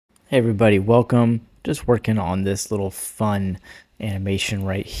Hey everybody, welcome. Just working on this little fun animation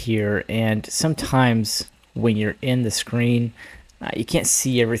right here, and sometimes when you're in the screen you can't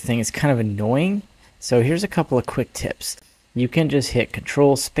see everything. It's kind of annoying. So here's a couple of quick tips. You can just hit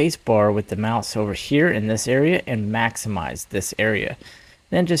Control Spacebar with the mouse over here in this area and maximize this area.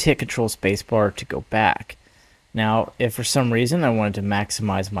 Then just hit Control Spacebar to go back. Now if for some reason I wanted to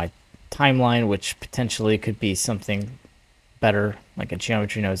maximize my timeline, which potentially could be something better like a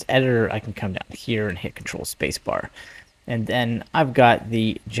geometry nodes editor, I can come down here and hit Control Spacebar, and then I've got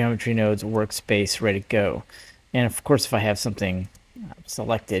the geometry nodes workspace ready to go. And of course, if I have something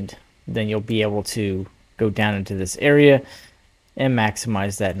selected, then you'll be able to go down into this area and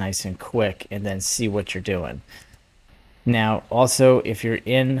maximize that nice and quick, and then see what you're doing. Now also, if you're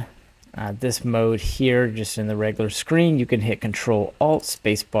in this mode here, just in the regular screen, you can hit Control Alt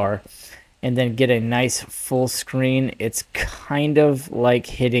Spacebar and then get a nice full screen. It's kind of like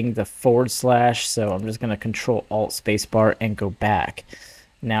hitting the /, so I'm just going to Control Alt Spacebar and go back.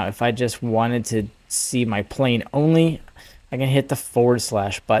 Now if I just wanted to see my plane only, I can hit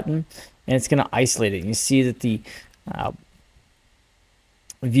the / button and it's going to isolate it. You see that the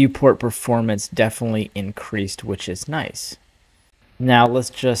viewport performance definitely increased, which is nice. Now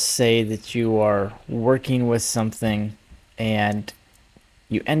let's just say that you are working with something and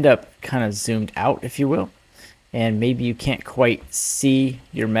you end up kind of zoomed out, if you will, and maybe you can't quite see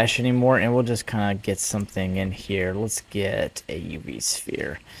your mesh anymore, and we'll just kind of get something in here. Let's get a UV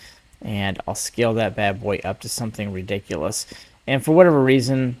sphere, and I'll scale that bad boy up to something ridiculous. And for whatever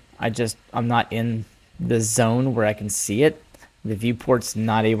reason, I'm not in the zone where I can see it. The viewport's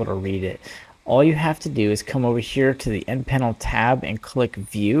not able to read it. All you have to do is come over here to the end panel tab and click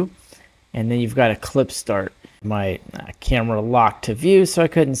view, and then you've got a clip start. My camera locked to view, so I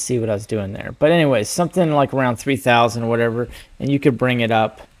couldn't see what I was doing there. But anyways, something like around 3,000 or whatever, and you could bring it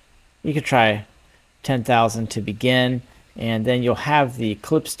up. You could try 10,000 to begin, and then you'll have the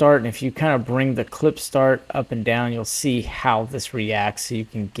clip start. And if you kind of bring the clip start up and down, you'll see how this reacts, so you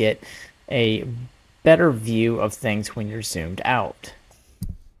can get a better view of things when you're zoomed out.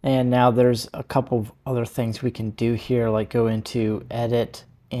 And now there's a couple of other things we can do here, like go into Edit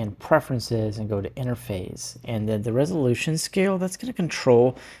and Preferences and go to Interface, and then the resolution scale, that's going to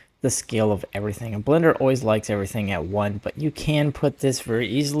control the scale of everything. And Blender always likes everything at 1, but you can put this very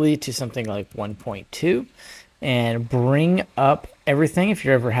easily to something like 1.2 and bring up everything if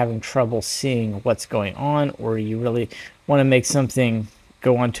you're ever having trouble seeing what's going on, or you really want to make something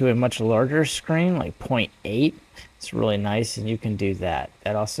go onto a much larger screen like 0.8. It's really nice, and you can do that.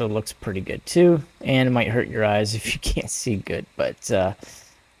 That also looks pretty good too, and it might hurt your eyes if you can't see good, but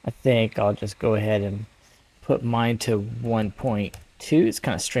I think I'll just go ahead and put mine to 1.2. It's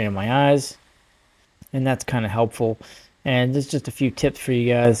kind of straining my eyes, and that's kind of helpful. And there's just a few tips for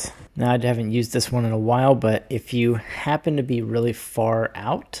you guys. Now, I haven't used this one in a while, but if you happen to be really far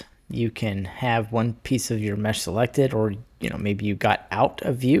out, you can have one piece of your mesh selected, or maybe you got out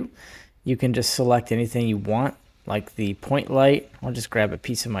of view. You can just select anything you want, like the point light. I'll just grab a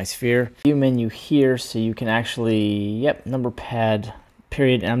piece of my sphere. View menu here, so you can actually, number pad,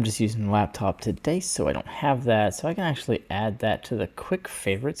 period. And I'm just using the laptop today, so I don't have that. So I can actually add that to the quick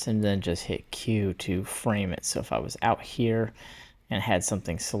favorites and then just hit Q to frame it. So if I was out here and had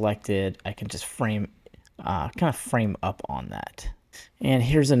something selected, I can just frame, kind of frame up on that. And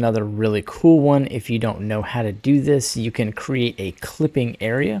here's another really cool one. If you don't know how to do this, you can create a clipping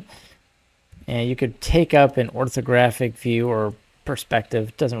area, and you could take up an orthographic view or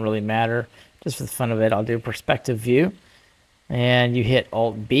perspective. Doesn't really matter. Just for the fun of it, I'll do perspective view. And you hit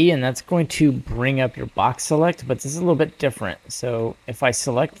Alt B, and that's going to bring up your box select, but this is a little bit different. So if I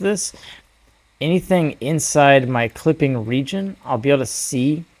select this, anything inside my clipping region, I'll be able to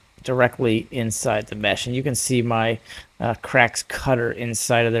see directly inside the mesh. And you can see my cracks cutter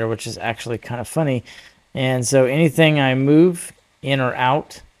inside of there, which is actually kind of funny. And so anything I move in or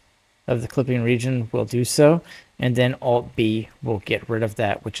out of the clipping region will do so. And then Alt B will get rid of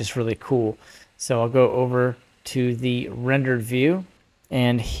that, which is really cool. So I'll go over to the rendered view,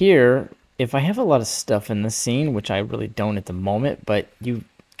 and here, if I have a lot of stuff in the scene, which I really don't at the moment, but you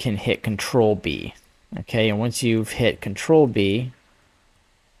can hit Control B. Okay, and once you've hit Control B,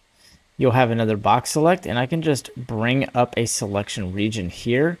 you'll have another box select, and I can just bring up a selection region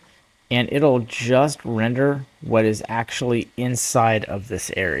here, and it'll just render what is actually inside of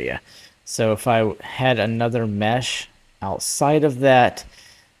this area. So if I had another mesh outside of that,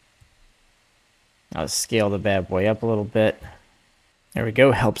 I'll scale the bad boy up a little bit. There we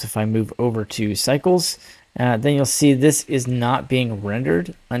go. Helps if I move over to cycles. Then you'll see this is not being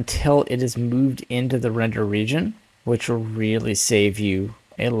rendered until it is moved into the render region, which will really save you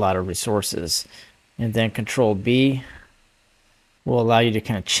a lot of resources. And then Control B will allow you to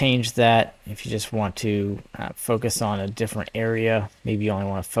kind of change that if you just want to focus on a different area. Maybe you only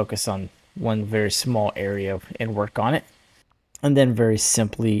want to focus on one very small area and work on it. And then very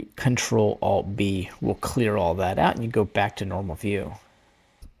simply Control Alt B will clear all that out and you go back to normal view.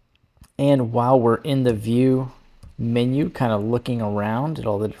 And while we're in the view menu, kind of looking around at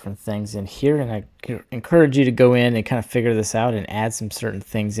all the different things in here, and I encourage you to go in and kind of figure this out and add some certain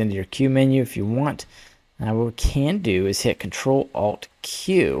things into your Q menu if you want. Now what we can do is hit Control Alt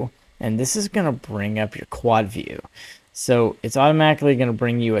Q, and this is going to bring up your quad view. So it's automatically going to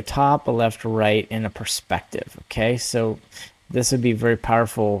bring you a top, a left, a right, and a perspective. Okay, so this would be very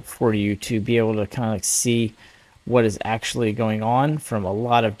powerful for you to be able to kind of like see what is actually going on from a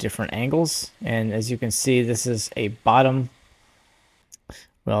lot of different angles. And as you can see, this is a bottom,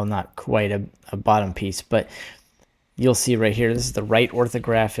 well, not quite a bottom piece, but you'll see right here, this is the right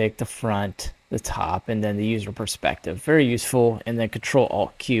orthographic, the front, the top, and then the user perspective. Very useful. And then Control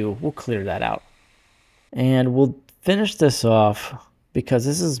Alt Q will clear that out. And we'll finish this off because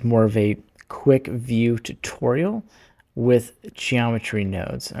this is more of a quick view tutorial with geometry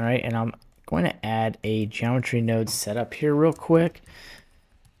nodes. All right, and I'm going to add a geometry node setup here real quick.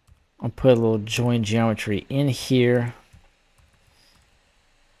 I'll put a little join geometry in here.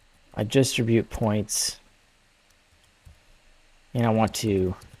 I distribute points, and I want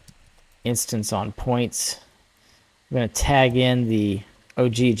to instance on points. I'm going to tag in the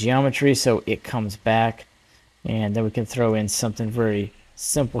OG geometry so it comes back, and then we can throw in something very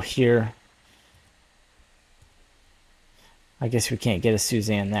simple here. I guess we can't get a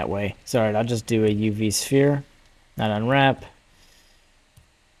Suzanne that way. So all right, I'll just do a UV sphere, not unwrap.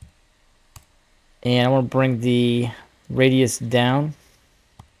 And I want to bring the radius down.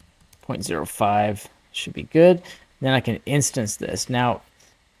 0.05 should be good. Then I can instance this. Now,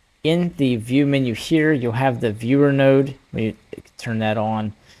 in the view menu here, you'll have the viewer node. We turn that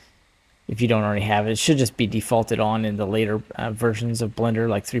on if you don't already have it. It should just be defaulted on in the later versions of Blender,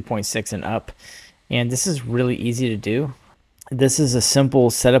 like 3.6 and up. And this is really easy to do. This is a simple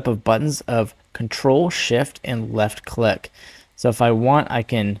setup of buttons of Control, Shift, and left click. So if I want, I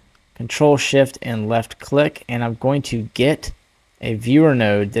can Control, Shift, and left click, and I'm going to get a viewer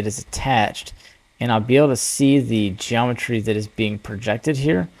node that is attached, and I'll be able to see the geometry that is being projected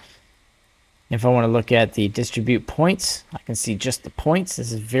here. If I want to look at the distribute points, I can see just the points.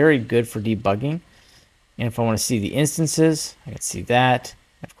 This is very good for debugging. And if I want to see the instances, I can see that.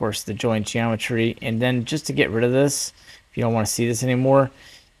 Of course, the join geometry. And then just to get rid of this, if you don't want to see this anymore,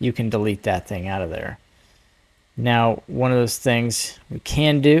 you can delete that thing out of there. Now, one of those things we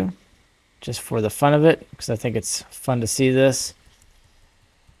can do, just for the fun of it, because I think it's fun to see this,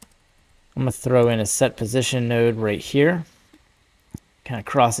 I'm going to throw in a set position node right here. Kind of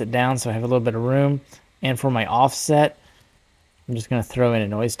cross it down so I have a little bit of room. And for my offset, I'm just going to throw in a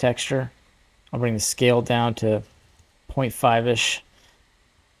noise texture. I'll bring the scale down to 0.5-ish.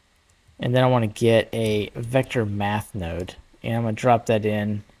 And then I want to get a vector math node, and I'm going to drop that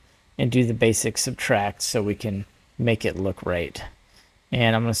in and do the basic subtract so we can make it look right.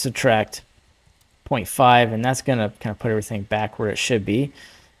 And I'm going to subtract 0.5, and that's going to kind of put everything back where it should be.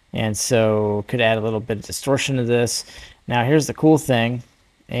 And so could add a little bit of distortion to this. Now here's the cool thing,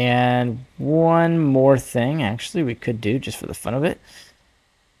 and one more thing actually we could do just for the fun of it.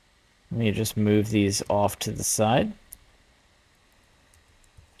 Let me just move these off to the side.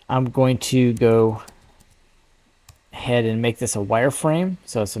 I'm going to go ahead and make this a wireframe.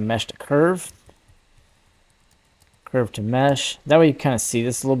 So it's a mesh to curve. Curve to mesh. That way you kind of see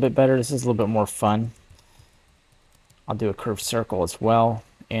this a little bit better. This is a little bit more fun. I'll do a curved circle as well.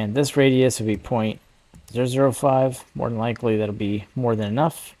 And this radius will be 0.005. More than likely that'll be more than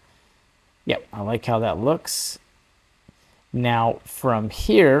enough. Yep, I like how that looks. Now from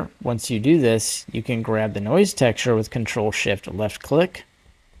here, once you do this, you can grab the noise texture with Control Shift left click,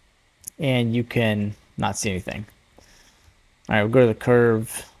 and you can not see anything. All right, we'll go to the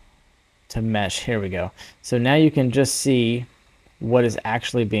curve to mesh. Here we go. So now you can just see what is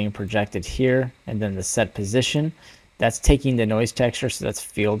actually being projected here, and then the set position. That's taking the noise texture, so that's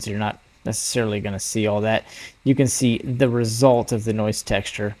fields. You're not necessarily going to see all that. You can see the result of the noise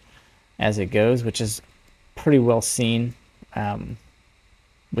texture as it goes, which is pretty well seen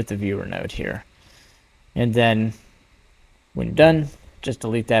with the viewer node here. And then when you're done, just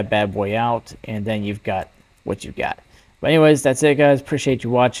delete that bad boy out, and then you've got what you got. But anyways, that's it, guys. Appreciate you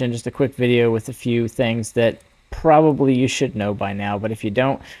watching. Just a quick video with a few things that probably you should know by now, but if you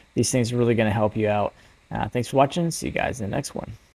don't, these things are really going to help you out. Thanks for watching. See you guys in the next one.